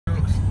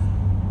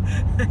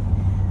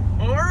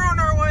Well, we're on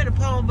our way to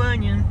Paul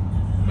Bunyan,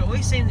 but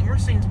we're seeing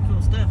some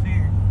cool stuff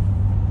here.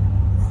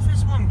 What if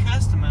it's one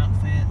custom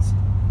outfits?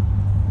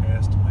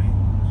 Has to be.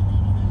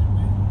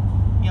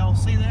 Y'all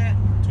see that?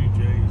 2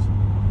 J's.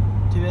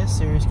 2S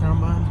series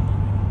combines.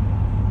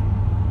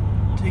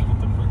 Look at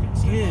the freaking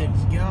Good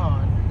semis.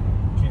 God.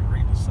 Can't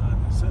read the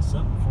sign. It says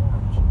something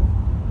farms.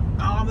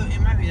 Oh, but it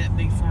might be that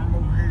big farm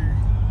over here.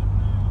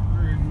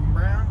 We're in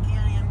Brown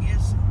County, I'm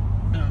guessing.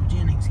 No,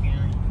 Jennings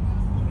County.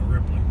 In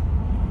Ripley.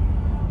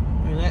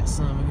 Look at that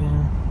son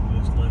again.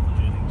 It's left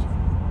Jennings.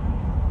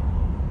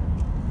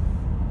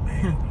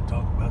 Man, you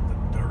talk about the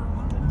dirt.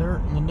 The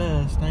dirt and the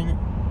dust, ain't it?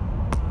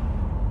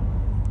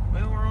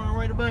 Well, we're on our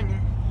way to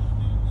Bunyan.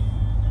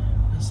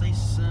 Let's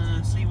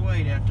see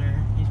Wade out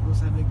there. He's supposed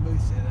to have a big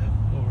booth set up.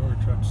 Well, we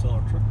already tried to sell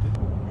our truck,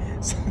 didn't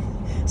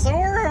we? So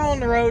we're on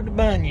the road to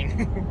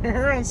Bunyan.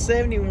 We're on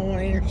 71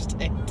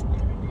 interstate.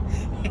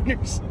 And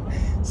there's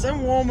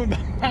some woman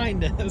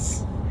behind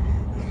us.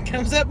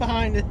 Comes up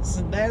behind us,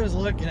 and Dad was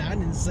looking. I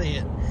didn't see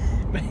it.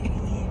 But he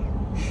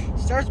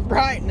starts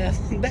brightening us,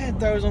 and Dad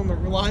throws on the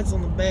lights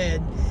on the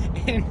bed.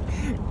 And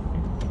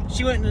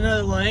she went in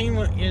another lane,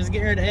 was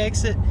getting ready to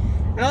exit.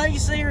 And all you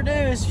see her do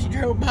is she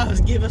drove by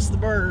us, give us the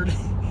bird.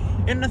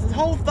 And the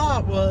whole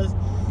thought was,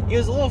 it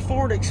was a little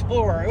Ford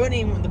Explorer. It wasn't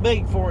even the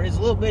big Ford, it was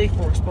a little bitty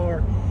Ford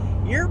Explorer.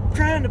 You're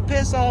trying to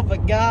piss off a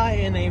guy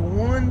in a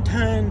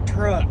 1-ton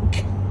truck.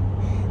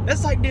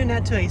 That's like doing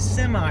that to a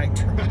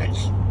semi-truck.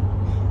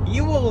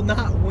 You will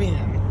not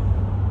win.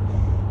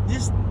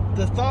 Just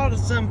the thought of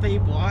some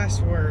people, I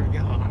swear to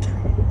God.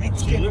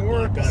 It's She getting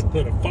looked worse. like I'd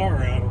put a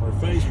fire out on her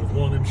face with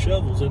one of them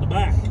shovels in the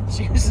back.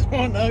 She was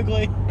one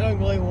ugly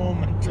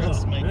woman,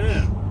 trust me.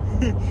 Yeah.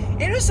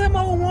 It was some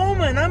old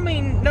woman. I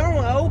mean,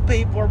 normally old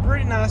people are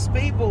pretty nice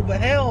people, but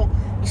hell,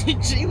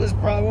 she was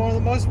probably one of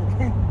the most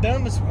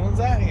dumbest ones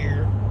out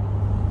here.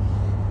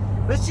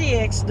 But she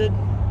exited.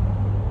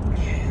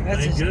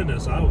 Thank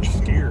goodness, I was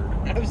scared.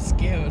 I was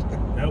scared.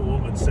 That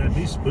woman said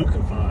me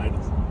spookified.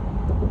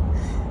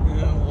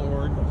 Oh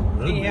Lord.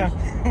 Yeah,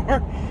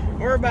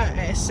 we're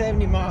about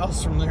 70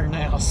 miles from there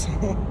now, so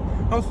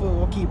hopefully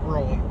we'll keep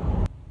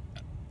rolling.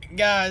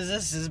 Guys,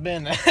 this has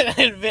been an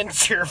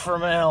adventure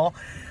from hell.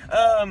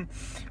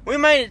 We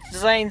made it to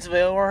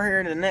Zanesville. We're here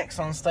at the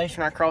Nexon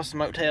station right across the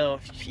motel.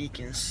 If you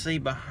can see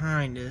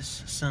behind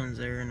us, the sun's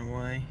there in the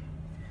way.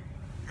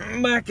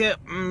 Back up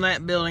in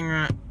that building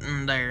right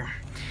in there.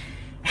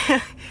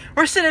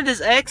 We're sitting at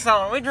this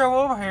Exxon. We drove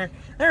over here.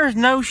 There is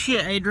no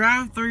shit a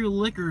drive-through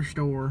liquor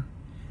store.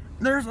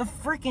 There's a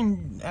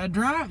freaking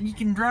drive. You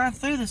can drive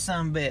through the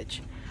sumbitch.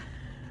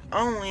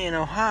 Only in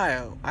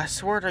Ohio. I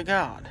swear to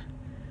God.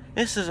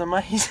 This is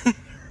amazing.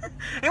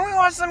 And we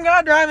watched some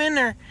guy drive in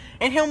there,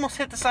 and he almost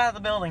hit the side of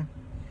the building.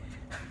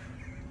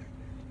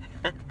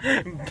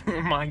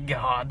 Oh my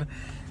God.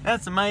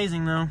 That's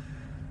amazing, though.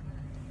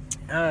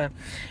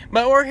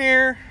 But we're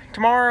here.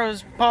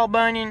 Tomorrow's Paul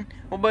Bunyan.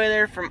 We'll be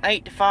there from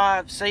 8 to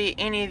 5. See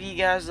any of you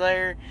guys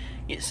there.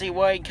 Get to see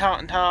Wade,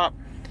 Cotton Top,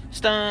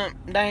 Stump,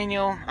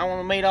 Daniel. I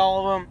want to meet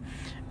all of them.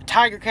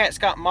 Tiger Cat's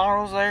got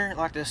models there,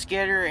 like the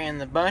Skidder and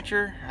the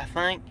Buncher, I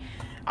think.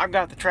 I've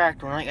got the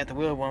tractor one. I ain't got the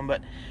wheel one,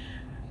 but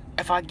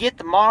if I get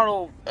the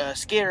model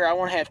Skidder, I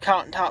want to have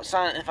Cotton Top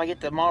sign it. And if I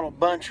get the model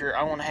Buncher,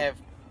 I want to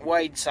have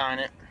Wade sign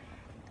it.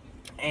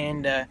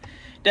 And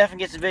definitely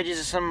get some videos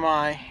of some of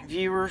my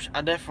viewers.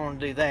 I definitely want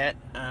to do that.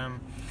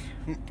 I'm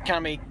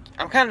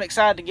kind of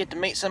excited to get to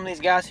meet some of these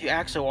guys who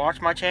actually watch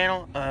my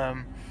channel.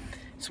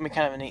 It's gonna be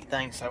kind of a neat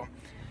thing. So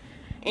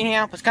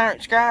anyhow, please kind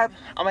of subscribe.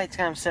 I'll make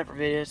kind of separate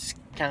videos. It's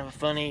kind of a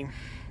funny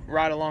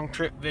ride along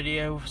trip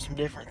video, some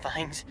different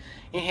things.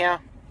 Anyhow,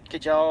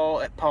 get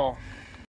y'all at Paul.